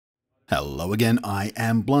Hello again, I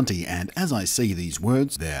am Blunty, and as I say these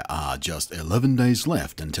words, there are just 11 days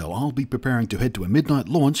left until I'll be preparing to head to a midnight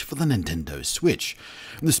launch for the Nintendo Switch.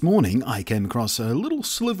 This morning I came across a little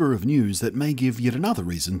sliver of news that may give yet another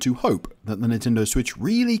reason to hope that the Nintendo Switch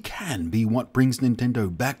really can be what brings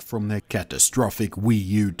Nintendo back from their catastrophic Wii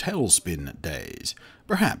U tailspin days.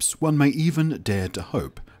 Perhaps one may even dare to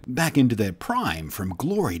hope, back into their prime from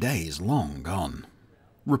glory days long gone.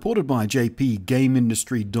 Reported by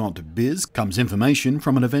jpgameindustry.biz comes information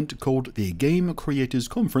from an event called the Game Creators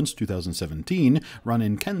Conference 2017 run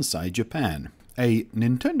in Kansai, Japan. A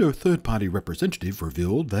Nintendo third-party representative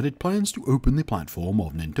revealed that it plans to open the platform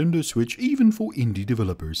of Nintendo Switch even for indie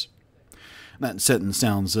developers. That sentence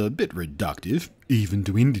sounds a bit reductive, even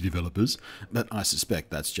to indie developers, but I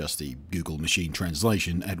suspect that's just the Google machine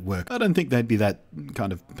translation at work. I don't think they'd be that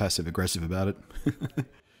kind of passive-aggressive about it.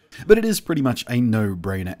 But it is pretty much a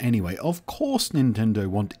no-brainer anyway. Of course Nintendo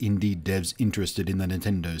want indie devs interested in the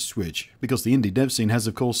Nintendo Switch, because the indie dev scene has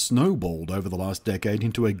of course snowballed over the last decade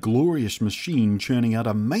into a glorious machine churning out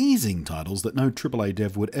amazing titles that no AAA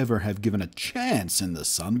dev would ever have given a chance in the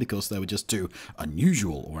sun because they were just too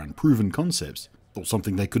unusual or unproven concepts, or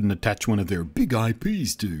something they couldn't attach one of their big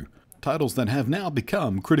IPs to. Titles that have now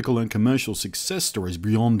become critical and commercial success stories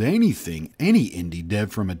beyond anything any indie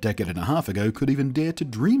dev from a decade and a half ago could even dare to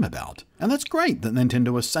dream about. And that's great that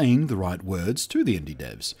Nintendo are saying the right words to the indie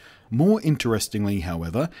devs. More interestingly,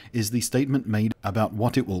 however, is the statement made about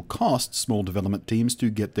what it will cost small development teams to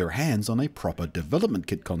get their hands on a proper development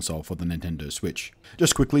kit console for the Nintendo Switch.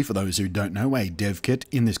 Just quickly, for those who don't know, a dev kit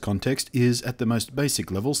in this context is, at the most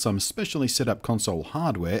basic level, some specially set up console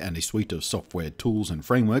hardware and a suite of software tools and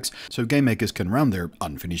frameworks, so game makers can run their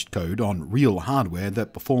unfinished code on real hardware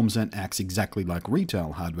that performs and acts exactly like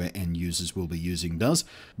retail hardware end users will be using does.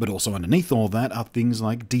 But also underneath all that are things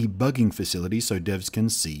like debugging facilities so devs can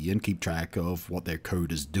see and keep track of what their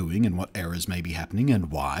code is doing and what errors may be happening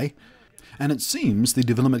and why. And it seems the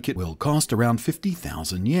development kit will cost around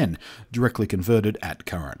 50,000 yen. Directly converted at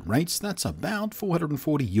current rates, that's about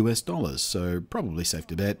 $440 US, so probably safe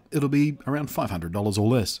to bet it'll be around $500 or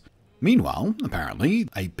less. Meanwhile, apparently,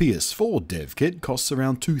 a PS4 dev kit costs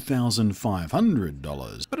around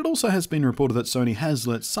 $2,500, but it also has been reported that Sony has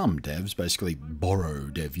let some devs basically borrow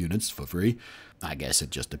dev units for free. I guess it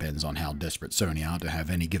just depends on how desperate Sony are to have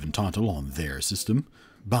any given title on their system.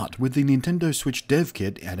 But with the Nintendo Switch dev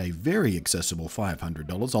kit at a very accessible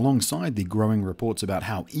 $500, alongside the growing reports about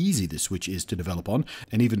how easy the Switch is to develop on,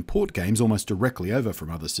 and even port games almost directly over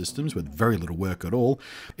from other systems with very little work at all,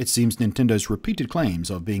 it seems Nintendo's repeated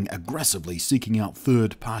claims of being aggressively seeking out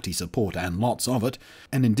third-party support, and lots of it,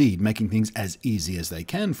 and indeed making things as easy as they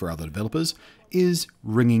can for other developers, is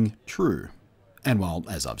ringing true. And while,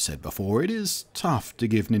 as I've said before, it is tough to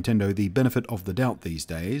give Nintendo the benefit of the doubt these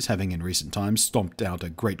days, having in recent times stomped out a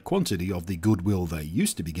great quantity of the goodwill they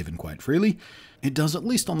used to be given quite freely, it does at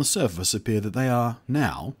least on the surface appear that they are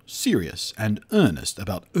now serious and earnest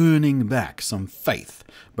about earning back some faith,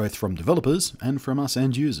 both from developers and from us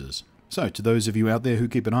end users. So, to those of you out there who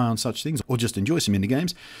keep an eye on such things, or just enjoy some indie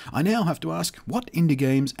games, I now have to ask, what indie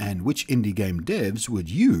games and which indie game devs would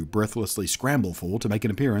you breathlessly scramble for to make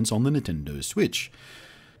an appearance on the Nintendo Switch?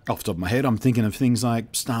 Off the top of my head, I'm thinking of things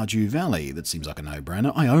like Stardew Valley. That seems like a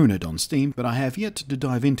no-brainer. I own it on Steam, but I have yet to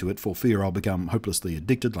dive into it for fear I'll become hopelessly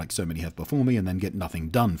addicted like so many have before me and then get nothing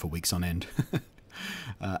done for weeks on end.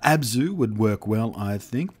 Abzu would work well, I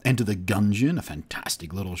think. Enter the Gungeon, a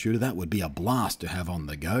fantastic little shooter. That would be a blast to have on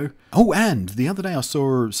the go. Oh, and the other day I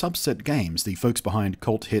saw Subset Games, the folks behind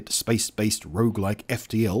cult hit space-based roguelike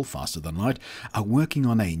FTL, Faster Than Light, are working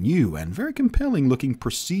on a new and very compelling-looking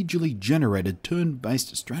procedurally generated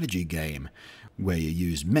turn-based strategy game, where you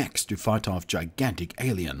use mechs to fight off gigantic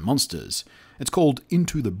alien monsters. It's called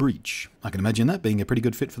Into the Breach. I can imagine that being a pretty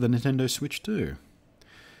good fit for the Nintendo Switch too.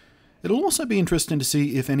 It'll also be interesting to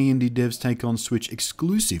see if any indie devs take on Switch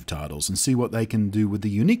exclusive titles and see what they can do with the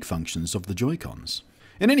unique functions of the Joy-Cons.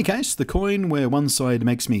 In any case, the coin where one side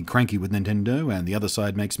makes me cranky with Nintendo and the other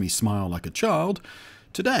side makes me smile like a child,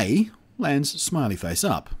 today lands smiley face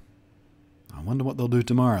up. I wonder what they'll do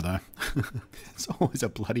tomorrow though. It's always a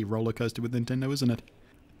bloody roller coaster with Nintendo, isn't it?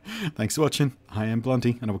 Thanks for watching, I am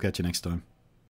Blunty, and I will catch you next time.